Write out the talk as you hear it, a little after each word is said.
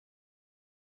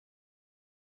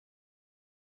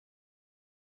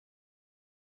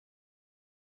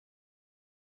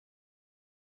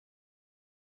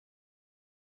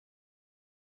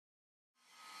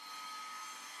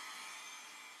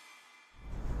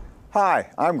Hi,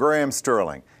 I'm Graham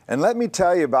Sterling, and let me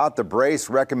tell you about the brace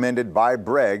recommended by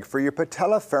Breg for your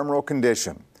patellofemoral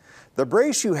condition. The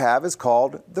brace you have is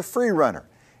called the FreeRunner.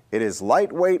 It is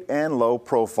lightweight and low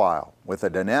profile, with a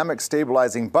dynamic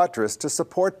stabilizing buttress to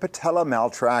support patella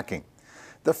maltracking.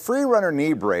 The FreeRunner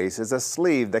knee brace is a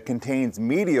sleeve that contains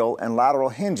medial and lateral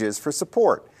hinges for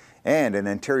support, and an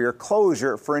interior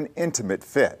closure for an intimate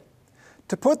fit.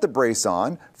 To put the brace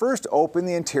on, first open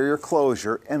the interior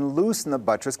closure and loosen the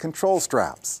buttress control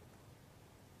straps.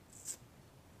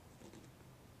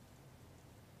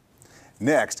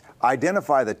 Next,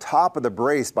 identify the top of the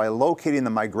brace by locating the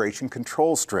migration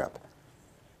control strip.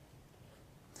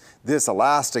 This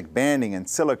elastic banding and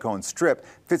silicone strip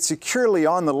fits securely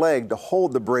on the leg to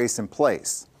hold the brace in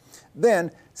place.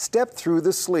 Then, step through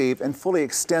the sleeve and fully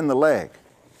extend the leg.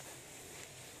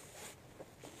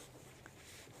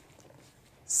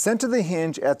 Center the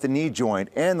hinge at the knee joint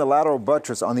and the lateral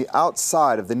buttress on the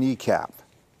outside of the kneecap.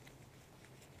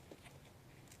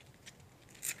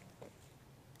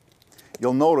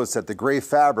 You'll notice that the gray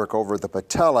fabric over the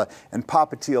patella and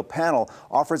popliteal panel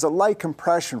offers a light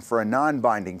compression for a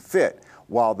non-binding fit,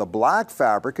 while the black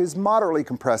fabric is moderately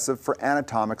compressive for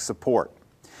anatomic support.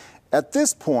 At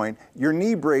this point, your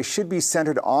knee brace should be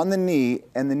centered on the knee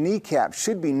and the kneecap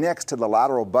should be next to the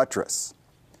lateral buttress.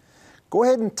 Go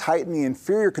ahead and tighten the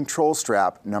inferior control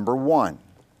strap number 1.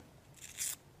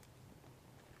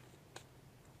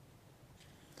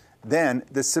 Then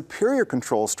the superior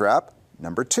control strap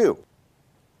number 2.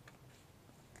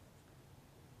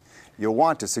 You'll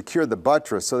want to secure the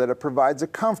buttress so that it provides a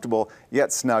comfortable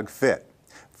yet snug fit.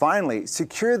 Finally,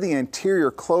 secure the interior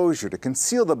closure to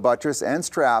conceal the buttress and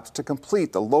straps to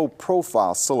complete the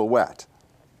low-profile silhouette.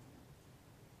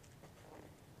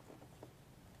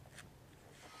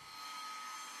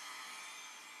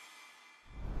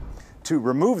 To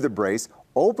remove the brace,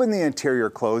 open the interior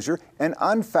closure and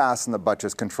unfasten the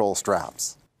buttress control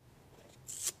straps.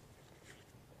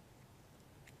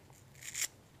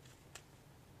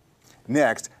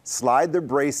 Next, slide the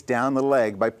brace down the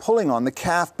leg by pulling on the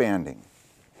calf banding.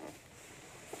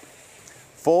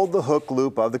 Fold the hook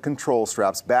loop of the control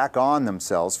straps back on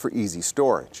themselves for easy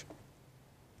storage.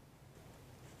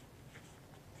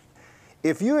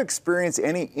 If you experience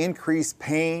any increased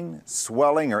pain,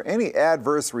 swelling, or any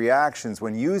adverse reactions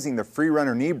when using the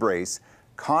FreeRunner knee brace,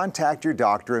 contact your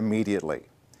doctor immediately.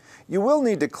 You will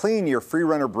need to clean your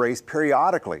FreeRunner brace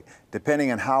periodically,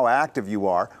 depending on how active you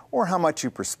are or how much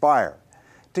you perspire.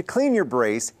 To clean your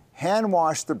brace, hand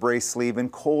wash the brace sleeve in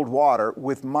cold water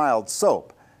with mild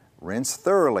soap. Rinse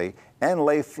thoroughly and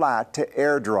lay flat to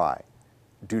air dry.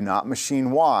 Do not machine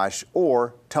wash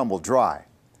or tumble dry.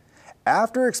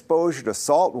 After exposure to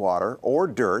salt water or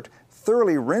dirt,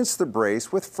 thoroughly rinse the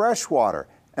brace with fresh water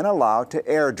and allow to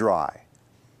air dry.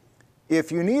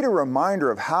 If you need a reminder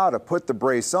of how to put the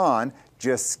brace on,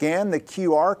 just scan the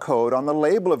QR code on the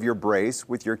label of your brace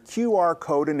with your QR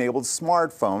code-enabled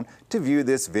smartphone to view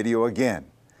this video again.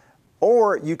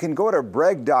 Or you can go to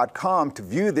breg.com to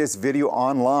view this video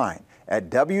online at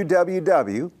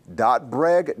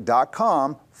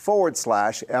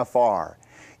www.breg.com/FR.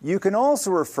 You can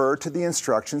also refer to the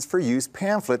instructions for use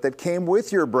pamphlet that came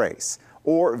with your brace,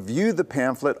 or view the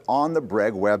pamphlet on the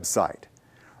Breg website.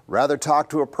 Rather talk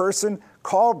to a person?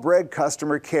 Call Breg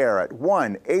customer care at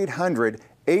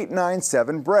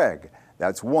 1-800-897-BREG.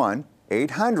 That's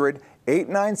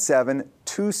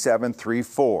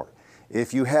 1-800-897-2734.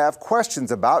 If you have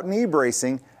questions about knee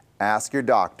bracing, ask your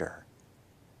doctor.